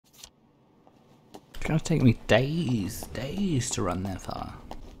It's gonna take me days to run that far.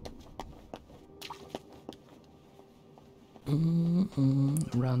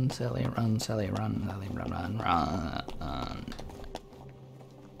 Run, Sally, run, Sally, run, Sally, run, run.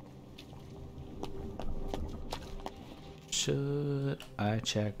 Should I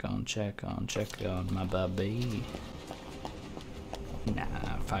check on my baby? Nah,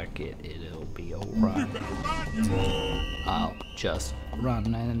 fuck it, it'll be alright. I'll just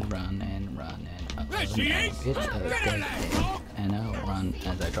run and run and run and it's a good day. And I'll run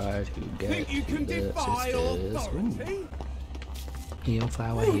as I try to get to the sisters' room. Heal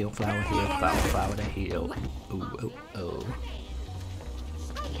flower, heal flower, heal flower, flower to heal. Ooh, oh, oh.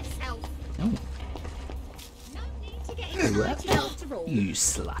 Oh. What? You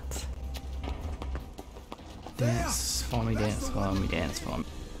slut. Dance for me, dance for me, dance for me.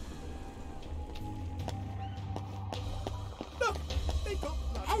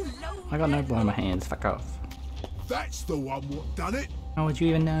 I got no blood on my hands, fuck off. That's the one what done it. How would you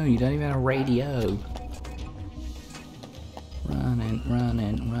even know? You don't even have a radio.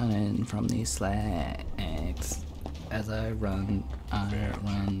 Running from these slacks. As I run. I'm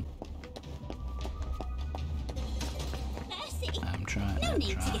trying to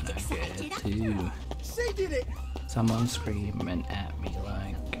get to. She did it. Someone screaming at me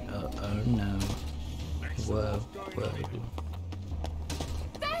like, oh no. Whoa, whoa.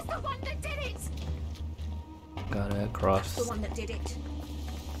 There's the one that did it! Gotta cross. That's the one that did it.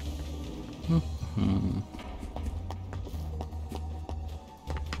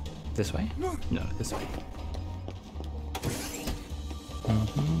 This way? No, this way.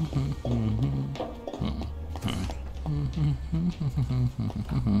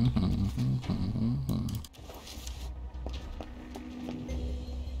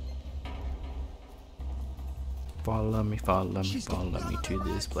 Follow me to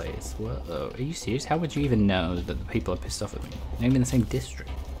this place. Whoa, are you serious? How would you even know that the people are pissed off at me? They're even in the same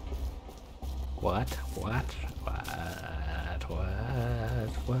district. What the fuck?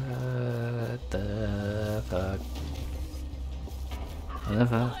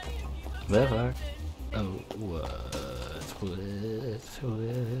 The fuck? Oh, what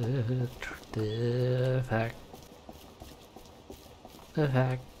the fuck? The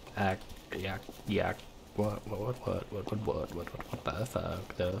fuck? Yak. What the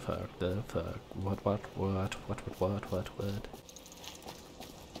fuck? What?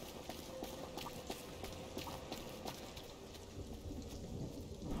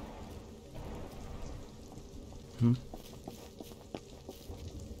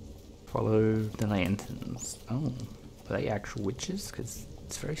 Follow the lanterns. Oh, are they actual witches? Because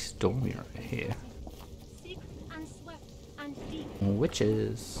it's very stormy right here. Secret and swept and deep. More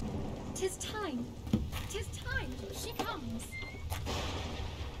witches. 'Tis time. 'Tis time. She comes.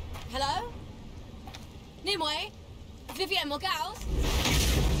 Hello? Nimue? Vivienne Morgals?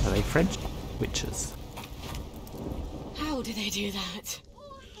 Are they French witches? How do they do that?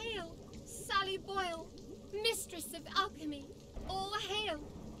 All hail, Sally Boyle, mistress of alchemy. All hail,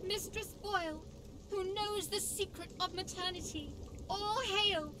 Mistress Boyle, who knows the secret of maternity. All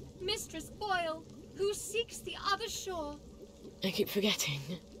hail, Mistress Boyle, who seeks the other shore. I keep forgetting.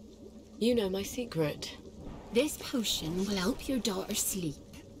 You know my secret. This potion will help your daughter sleep.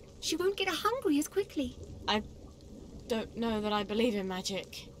 She won't get hungry as quickly. I don't know that I believe in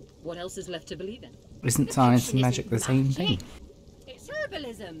magic. What else is left to believe in? Isn't science and magic the same thing? It's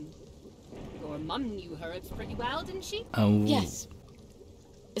herbalism. Your mum knew herbs pretty well, didn't she? Oh. Yes.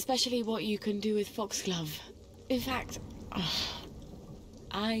 Especially what you can do with foxglove. In fact,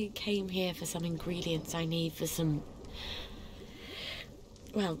 I came here for some ingredients I need for some,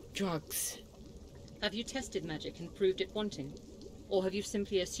 well, drugs. Have you tested magic and proved it wanting? Or have you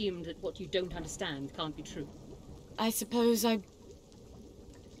simply assumed that what you don't understand can't be true? I suppose I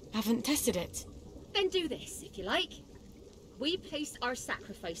haven't tested it. Then do this, if you like. We place our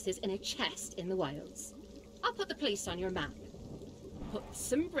sacrifices in a chest in the wilds. I'll put the place on your map. Put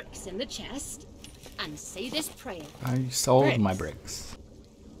some bricks in the chest and say this prayer. I sold my bricks.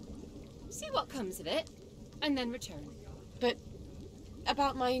 See what comes of it, and then return. But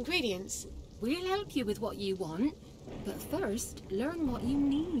about my ingredients? We'll help you with what you want, but first, learn what you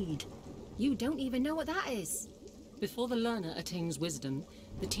need. You don't even know what that is. Before the learner attains wisdom,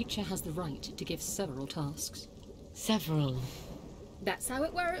 the teacher has the right to give several tasks. Several. That's how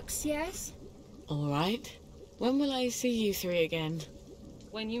it works, yes? All right. When will I see you three again?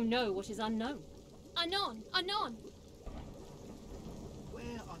 When you know what is unknown. Anon.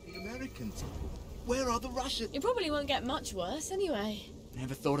 Where are the Americans? Where are the Russians? It probably won't get much worse anyway.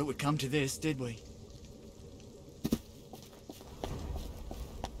 Never thought it would come to this, did we?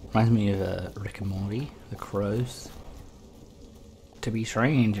 Reminds me of Rick and Morty, the crows. To be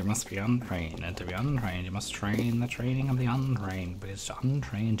trained, you must be untrained, and to be untrained, you must train the training of the untrained, because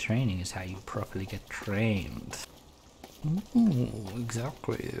untrained training is how you properly get trained. Ooh,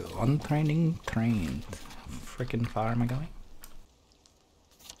 exactly. Untraining trained. Frickin' far am I going?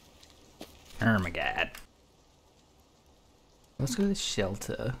 Oh my god. Let's go to the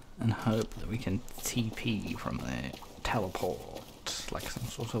shelter and hope that we can TP from there. Teleport. Like some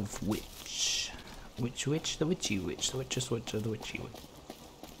sort of witch. Witch, the witchy witch, the witch's witch, the witchy witch.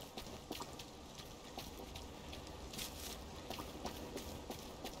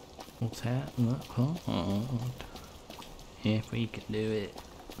 What's that? If we can do it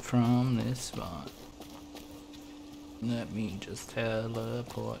from this spot. Let me just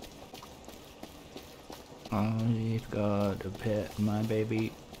teleport. I've got a pet, my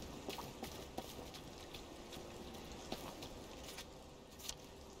baby.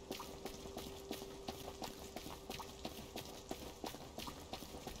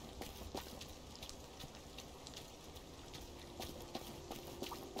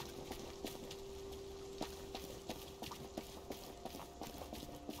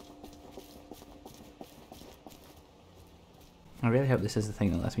 I really hope this is the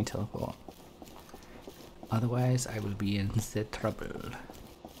thing that lets me teleport. Otherwise, I will be in the trouble.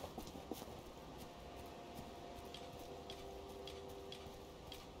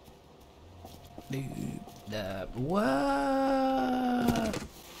 What?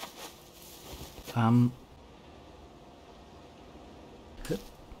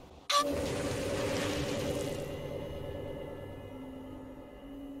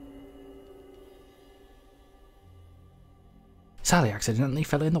 Sally accidentally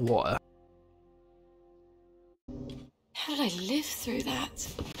fell in the water. How did I live through that?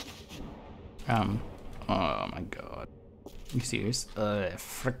 Oh my god. You serious?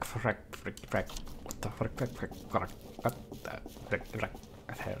 Frick. What the frick. What the frick.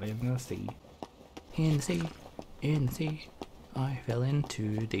 I fell in the sea. In the sea. I fell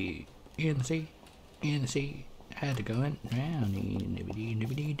into the in the sea. Had to go in round.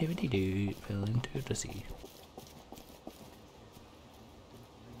 Nibbity. Fell into the sea.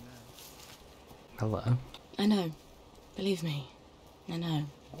 Hello. I know. Believe me. I know.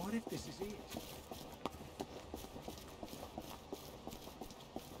 What if this is it?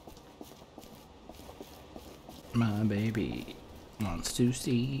 My baby wants to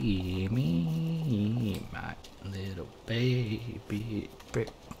see me, my little baby.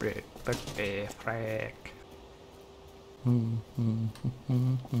 Frick.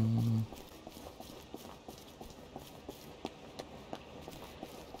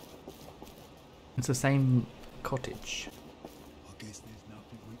 It's the same cottage. I guess there's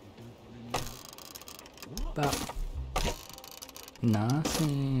nothing we can do for him now. But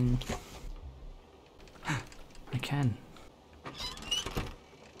nothing. I can.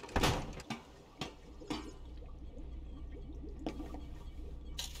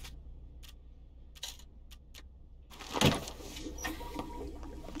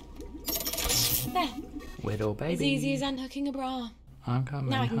 There. Widow baby. As easy as unhooking a bra. I'm coming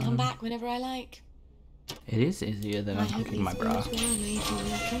Now I can home. come back whenever I like. It is easier than unhooking my bra.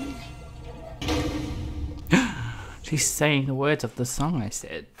 She's saying the words of the song I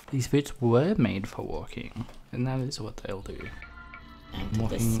said. These boots were made for walking, and that is what they'll do. Out of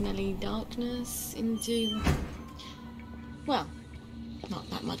the smelly darkness into... well, not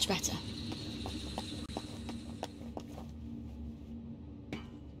that much better.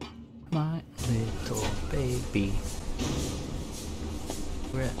 My little baby.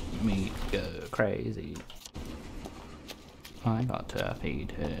 Let me go crazy. I got to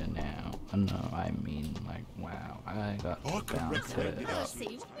feed her now. Oh, no, I mean, like, wow, I got to bounce her up.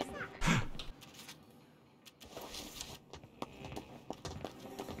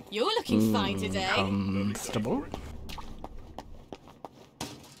 You're looking fine today. Constable.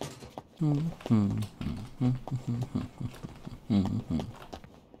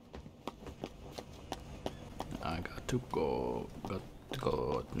 I got to go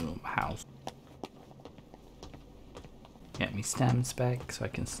to my house. Get me stamps back so I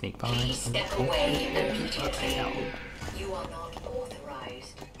can sneak by. Please step away immediately. You are not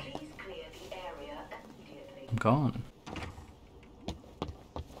authorized. Please clear the area immediately. I'm gone.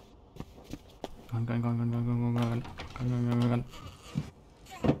 Gone.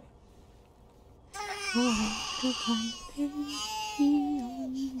 Walk a pipe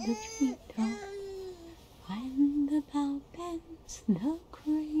beyond the treetop. When the bough bends, the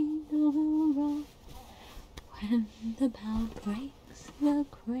cradle will rock. When the bough breaks, the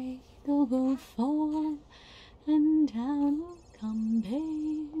cradle will fall, and down will come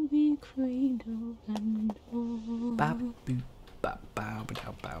baby Sweeter and more. Ba boop ba bow ba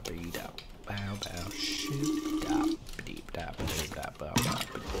dow bow ba da bow bow shoot da ba deep da ba doo da bow bow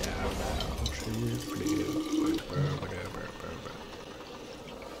ba dow bow shoot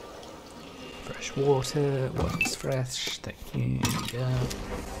fresh water. What is fresh? Thank you. Yeah.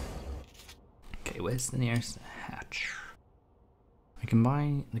 Okay, where's the nearest hatch? I can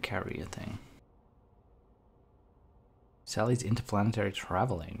buy the carrier thing. Sally's interplanetary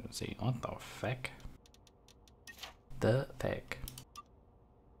travel agency. What the feck? The feck.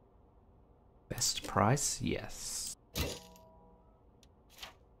 Best price? Yes.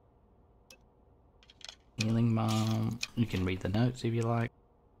 Healing balm. You can read the notes if you like.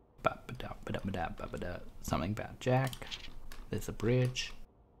 Something about Jack. There's a bridge.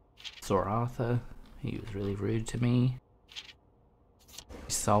 Saw Arthur. He was really rude to me.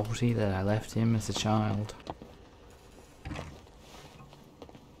 He's salty that I left him as a child.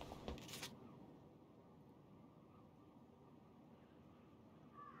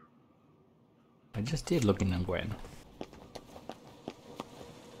 I just did look in and Gwen.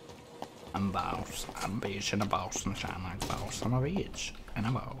 I'm boss. I'm a bitch and a boss and shine like a boss. I'm a bitch and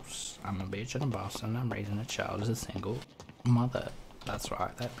a boss. I'm a bitch and a boss and I'm raising a child as a single mother. That's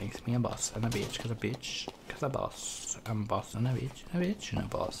right, that makes me a boss and a bitch cause a boss. I'm a boss and a bitch and a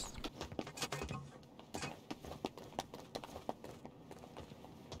boss.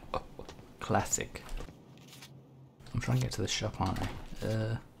 Oh, classic. I'm trying to get to the shop, aren't I?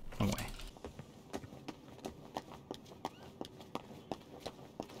 Wrong way.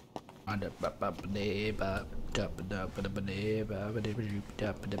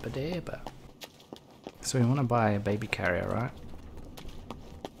 So we want to buy a baby carrier, right?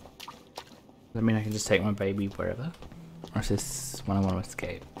 Does that mean I can just take my baby wherever? Or is this when I want to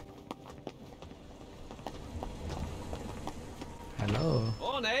escape? Hello?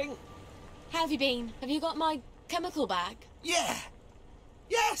 Morning! How have you been? Have you got my chemical bag? Yeah!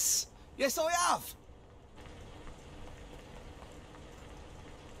 Yes! Yes, I have!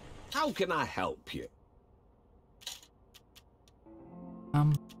 How can I help you?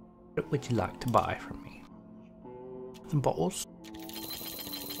 What would you like to buy from me? Some bottles?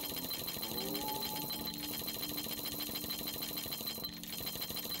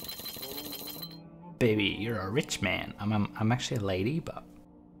 Baby, you're a rich man. I'm actually a lady, but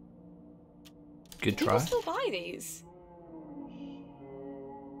good try. People still buy these.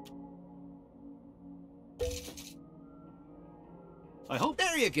 I hope.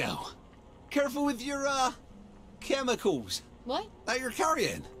 There you go. Careful with your, chemicals What? that you're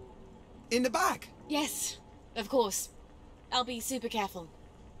carrying. In the bag. Yes, of course. I'll be super careful.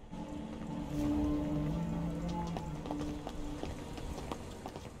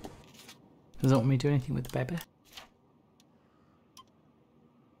 Doesn't want me to do anything with the baby?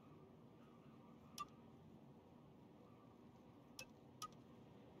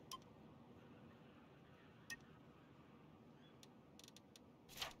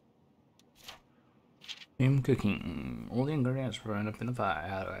 Cooking. All the ingredients burned up in the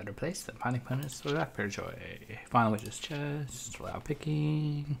fire. I replace the panic components with rapid joy. Final witch's chest. Allow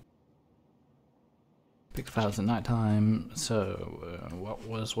picking. Pick files at night time. So, what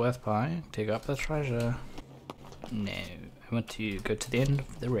was worth buying? Dig up the treasure. No. I want to go to the end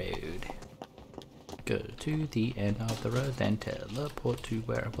of the road. Go to the end of the road, then teleport to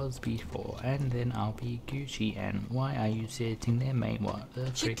where I was before, and then I'll be Gucci. And why are you sitting there, mate? What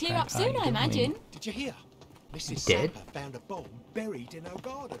the Should frick clear up are soon, you I imagine. doing? Did you hear? Mrs. Dead? Sapper found a bomb buried in her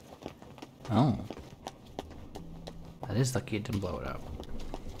garden. Oh. That is lucky it didn't blow it up.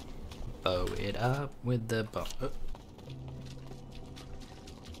 Blow it up with the bomb.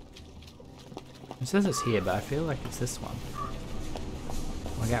 It says it's here, but I feel like it's this one.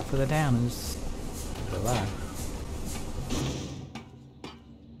 Look out for the downers. Alive.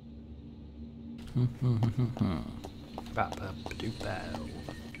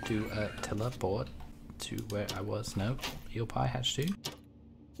 To teleport to where I was. Nope. Eel pie hatch too.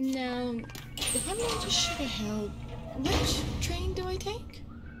 Now, if I'm going to Sugar Hill, which train do I take?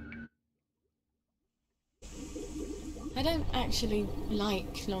 I don't actually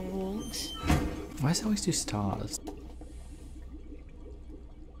like long walks. Why does it always do stars?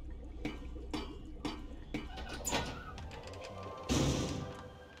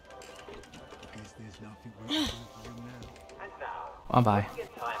 Guess there's nothing we can do for him now. Bye bye.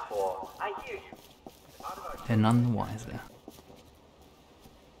 They're none the wiser.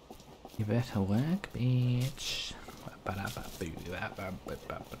 You better work, bitch.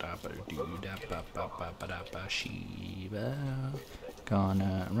 Shiva.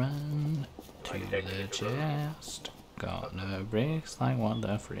 Gonna run to the chest. Got no bricks, like what the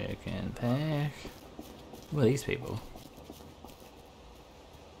frickin' heck? Who are these people?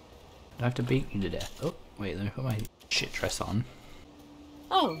 Do I have to beat you to death? Oh, wait, let me put my shit dress on.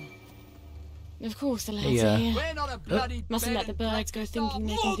 Oh. Of course the lads Hey, are here. We're not a bloody Mustn't let the birds go thinking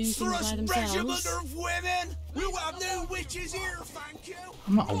they can do things by themselves. regiment of women! We'll have no witches here, thank you!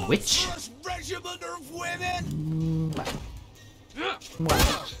 I'm not a witch. Monstrous regiment of women!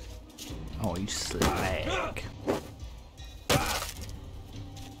 What? Oh, you slag.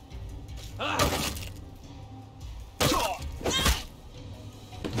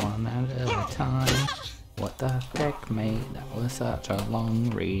 One at a time. What the heck, mate? That was such a long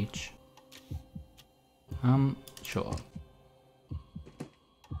reach. Sure.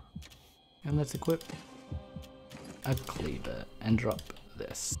 And let's equip a cleaver and drop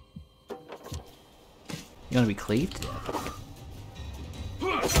this. You wanna be cleaved to death?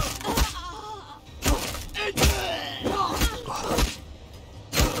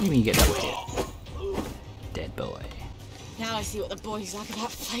 What do you mean you get double hit? Dead boy. Now I see what the boys like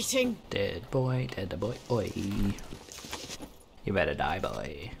about fighting. Dead boy, oi. You better die,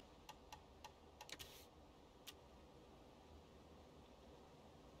 boy.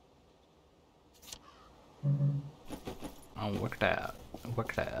 Oh, work it out.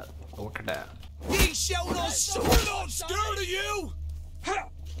 Work it out. Work it out. Ye shall not we're not scared of you!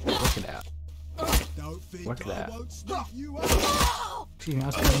 Work it out. Don't think Work it I out. won't snuff you out. Excuse me, I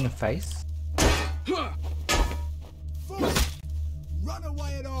was cutting in the face. Fool. Run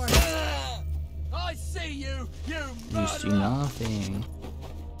away and I. I see you, you You see nothing.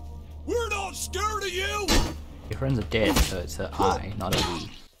 We're not scared of you! Your friends are dead, so it's a I, not a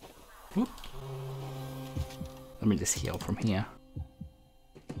we. Whoop. Let me just heal from here.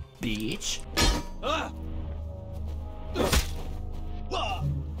 Bitch.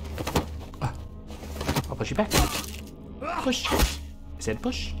 I'll push you back. Push. I said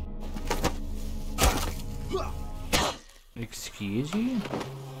push. Excuse you?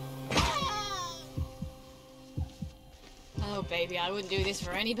 Oh baby, I wouldn't do this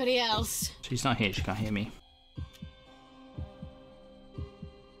for anybody else. She's not here, she can't hear me.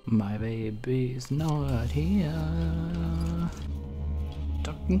 My baby's not here.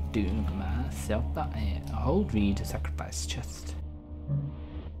 Talking to myself, I hold me to sacrifice chest.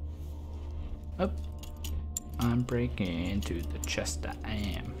 Up. I'm breaking into the chest, I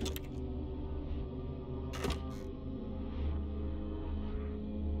am.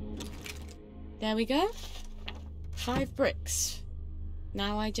 There we go. 5 bricks.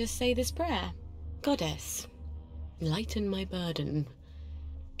 Now I just say this prayer. Goddess, lighten my burden.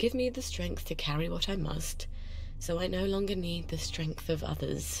 Give me the strength to carry what I must, so I no longer need the strength of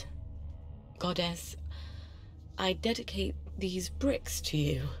others. Goddess, I dedicate these bricks to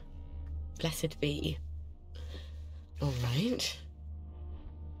you. Blessed be. All right.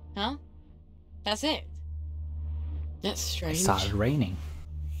 Huh? That's it? That's It strange. started raining.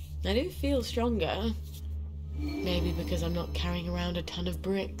 I do feel stronger. Maybe because I'm not carrying around a ton of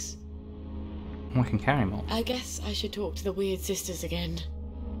bricks. I can carry more. I guess I should talk to the weird sisters again.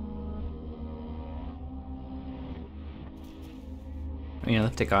 You know,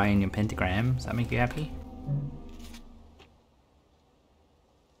 left a guy in your pentagram. Does that make you happy?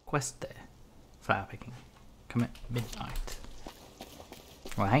 Quest there. Flower picking. Come at midnight.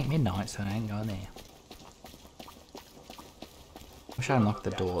 Well, it ain't midnight, so I ain't going there. Wish I unlocked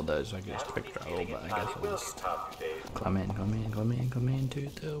the door though, so I could just quick travel, but I guess I'll just come into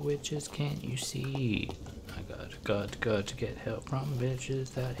the witches, can't you see? I got to get help from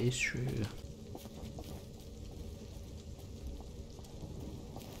bitches, that is true.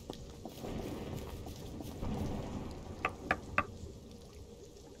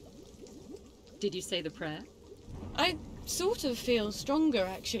 Did you say the prayer? I sort of feel stronger,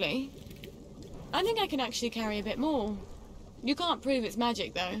 actually. I think I can actually carry a bit more. You can't prove it's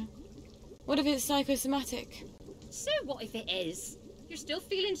magic, though. What if it's psychosomatic? So what if it is? You're still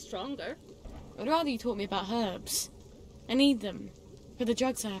feeling stronger. I'd rather you taught me about herbs. I need them for the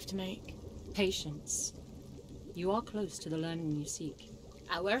drugs I have to make. Patience. You are close to the learning you seek.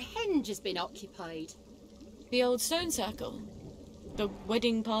 Our henge has been occupied. The old stone circle. The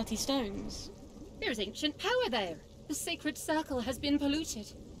wedding party stones. There's ancient power there. The sacred circle has been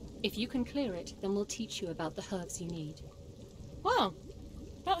polluted. If you can clear it, then we'll teach you about the herbs you need. Well,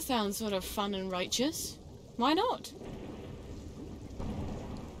 that sounds sort of fun and righteous. Why not?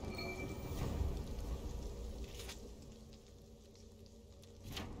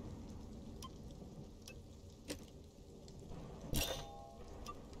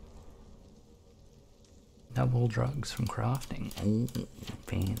 Double drugs from crafting. Ooh,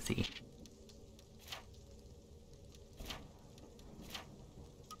 fancy.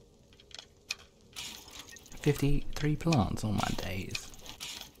 53 plants on my days.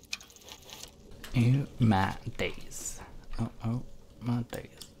 Oh my days. Oh my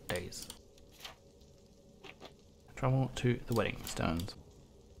days. Travel to the wedding stones.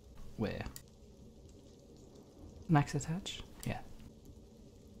 Where? Max attach? Yeah.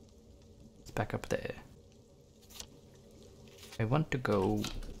 It's back up there. I want to go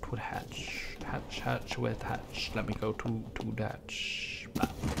to the hatch. Hatch with hatch. Let me go to the hatch.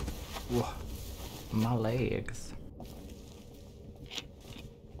 Whoa. My legs.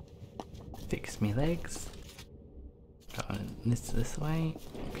 Fix me legs. Go this way.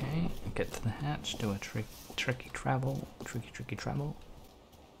 Okay. Get to the hatch. Do a tricky travel. Tricky travel.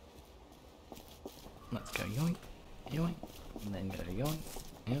 Let's go yoink. Yoink. And then go yoink.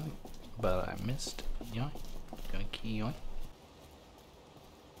 Yoink. But I missed. Yoink. Yoinky yoink.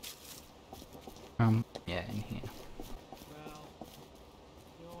 Yeah, in here. Well,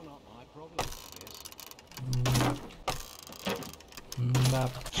 you're not my problem, this.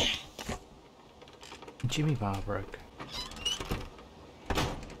 Jimmy bar broke.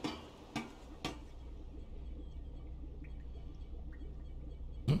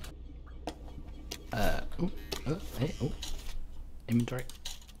 Inventory.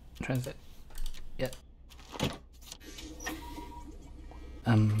 Transit. Yep.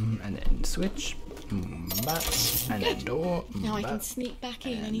 And then switch. Back. And then door. Now I can sneak back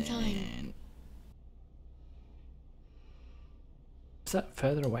in anytime. Is that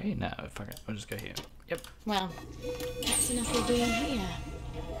further away? No, fuck it. I'll just go here. Yep. Well, that's enough of being here.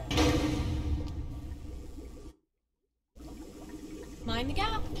 Mind the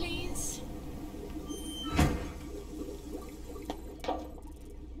gap, please.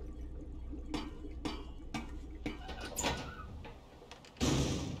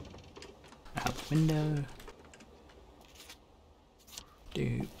 Out the window.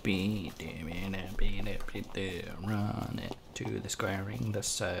 Run it to the squaring the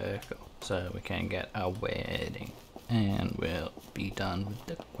circle so we can get a wedding and we'll be done with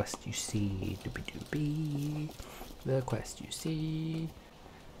the quest you see. The quest you see.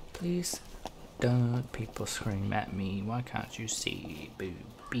 Please don't people scream at me. Why can't you see?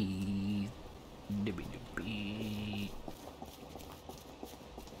 Booby. Doobie.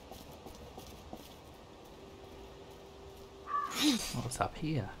 What's up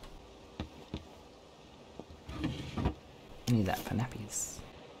here? Need that for nappies.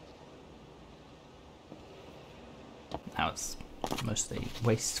 Now it's mostly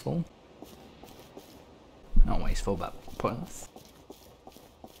wasteful. Not wasteful, but pointless.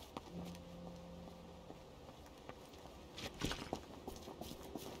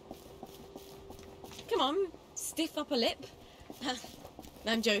 Come on, stiff upper lip.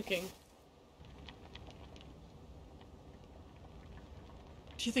 I'm joking.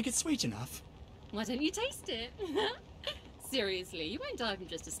 Do you think it's sweet enough? Why don't you taste it? Seriously, you won't die from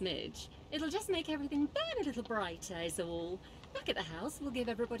just a smidge. It'll just make everything burn a little brighter is all. Back at the house, we'll give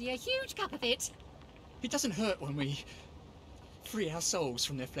everybody a huge cup of it. It doesn't hurt when we free our souls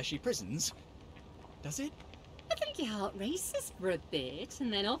from their fleshy prisons, does it? I think your heart races for a bit,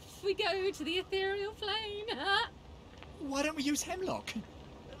 and then off we go to the ethereal flame. Why don't we use hemlock?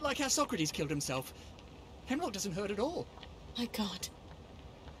 Like how Socrates killed himself. Hemlock doesn't hurt at all. My God.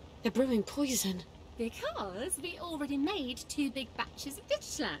 They're brewing poison. Because we already made 2 big batches of ditch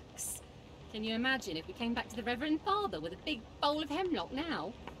slacks. Can you imagine if we came back to the Reverend Father with a big bowl of hemlock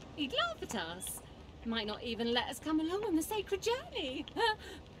now? He'd laugh at us. Might not even let us come along on the sacred journey.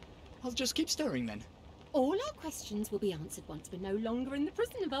 I'll just keep stirring then. All our questions will be answered once we're no longer in the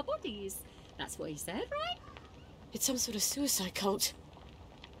prison of our bodies. That's what he said, right? It's some sort of suicide cult.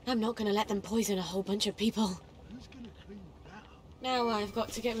 I'm not gonna let them poison a whole bunch of people. Who's gonna clean that up? Now I've got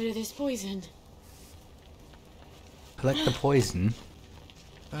to get rid of this poison. Collect the poison.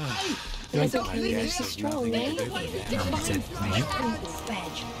 There's a really strong, eh? Don't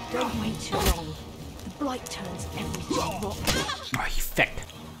wait too long. The blight turns everything rotten. Oh, you feck.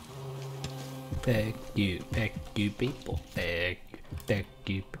 Feck you people. Feck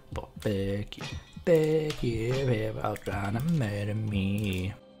you people. Feck you people trying to murder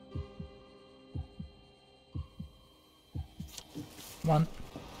me. One.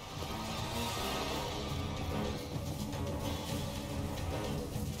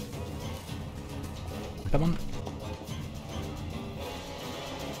 Come on.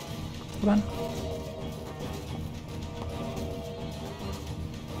 Come on.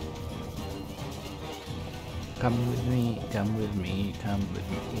 Come with me, come with me, come with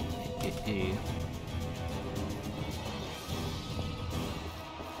me.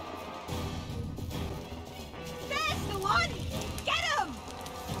 There's the one! Get him!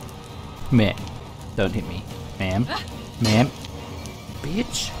 Meh. Don't hit me. Ma'am. Ma'am.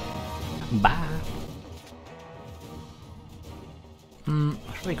 Bitch. Bye. It's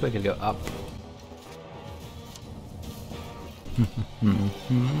probably quicker to go up.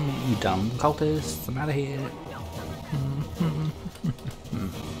 You dumb cultists, I'm out of here.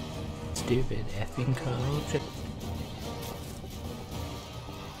 Stupid effing culture.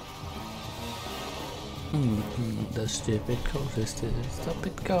 The stupid cultists.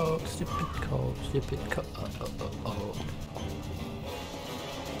 Stupid cult, stupid cult, stupid cult.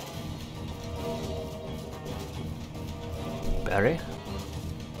 Berry?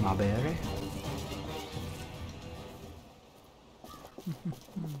 My berry?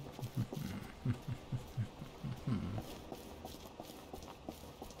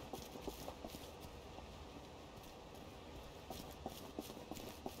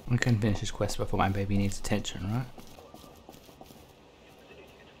 We can finish this quest before my baby needs attention, right?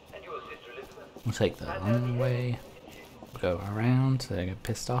 We'll take the long way, go around so they get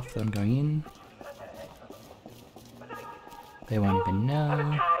pissed off that I'm going in. They won't even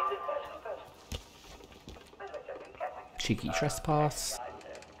know. Cheeky trespass.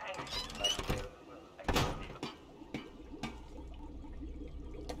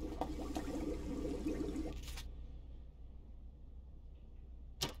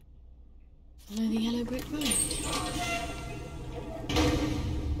 Follow the yellow brick road.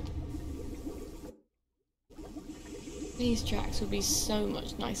 These tracks would be so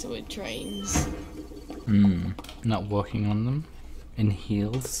much nicer with trains. Not walking on them. In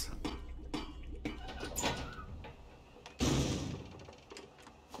heels.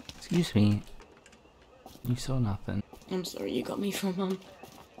 Excuse me. You saw nothing. I'm sorry you got me from Mum.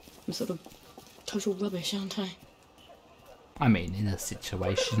 I'm sort of total rubbish, aren't I? I mean, in a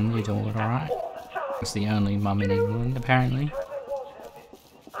situation, you're doing alright. It's the only mum in England, apparently.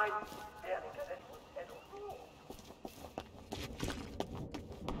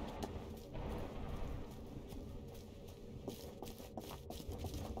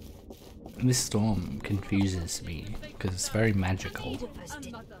 This storm confuses me because it's very magical.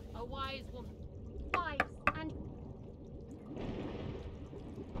 A mother, a wise woman. Wise and...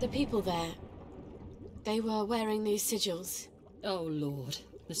 The people there, they were wearing these sigils. Oh Lord,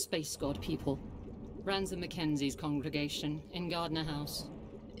 the space god people. Ransom Mackenzie's congregation in Gardner House.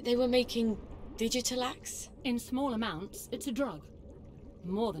 They were making digital axe? In small amounts, it's a drug.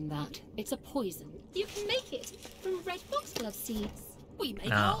 More than that, it's a poison. You can make it from red foxglove seeds. We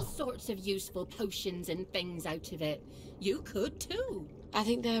make all sorts of useful potions and things out of it. You could too. I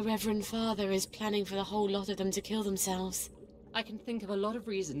think their Reverend Father is planning for the whole lot of them to kill themselves. I can think of a lot of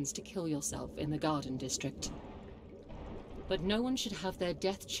reasons to kill yourself in the Garden District. But no one should have their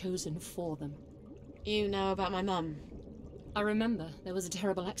death chosen for them. You know about my mum? I remember there was a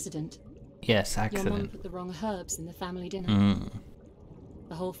terrible accident. Yes, Your mum accident. put the wrong herbs in the family dinner. Mm.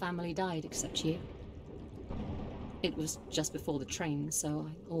 The whole family died except you. It was just before the train, so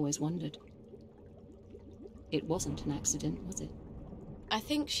I always wondered. It wasn't an accident, was it? I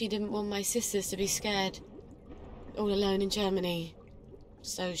think she didn't want my sisters to be scared. All alone in Germany.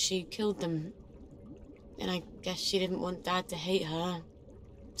 So she killed them. And I guess she didn't want Dad to hate her.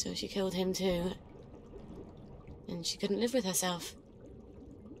 So she killed him too. And she couldn't live with herself.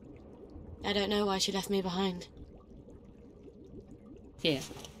 I don't know why she left me behind. Here.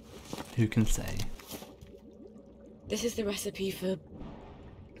 Who can say? This is the recipe for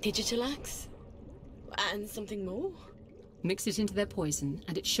digital axe? And something more? Mix it into their poison,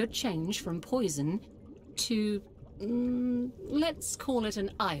 and it should change from poison to... let's call it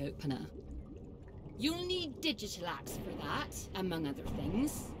an eye-opener. You'll need digital axe for that, among other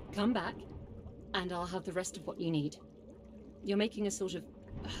things. Come back, and I'll have the rest of what you need. You're making a sort of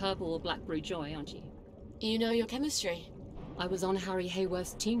herbal blackberry joy, aren't you? You know your chemistry. I was on Harry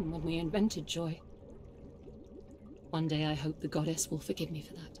Hayworth's team when we invented joy. One day I hope the goddess will forgive me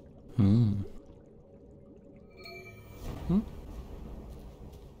for that.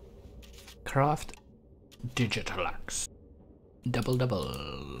 Craft digital axe. Double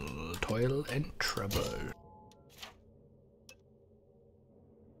double. Toil and trouble.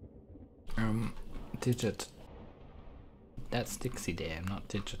 Digit. That's Dixie Dam, not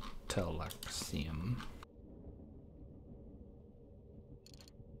digital axiom.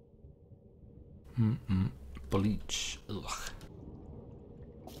 Bleach. Ugh.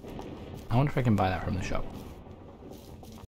 I wonder if I can buy that from the shop.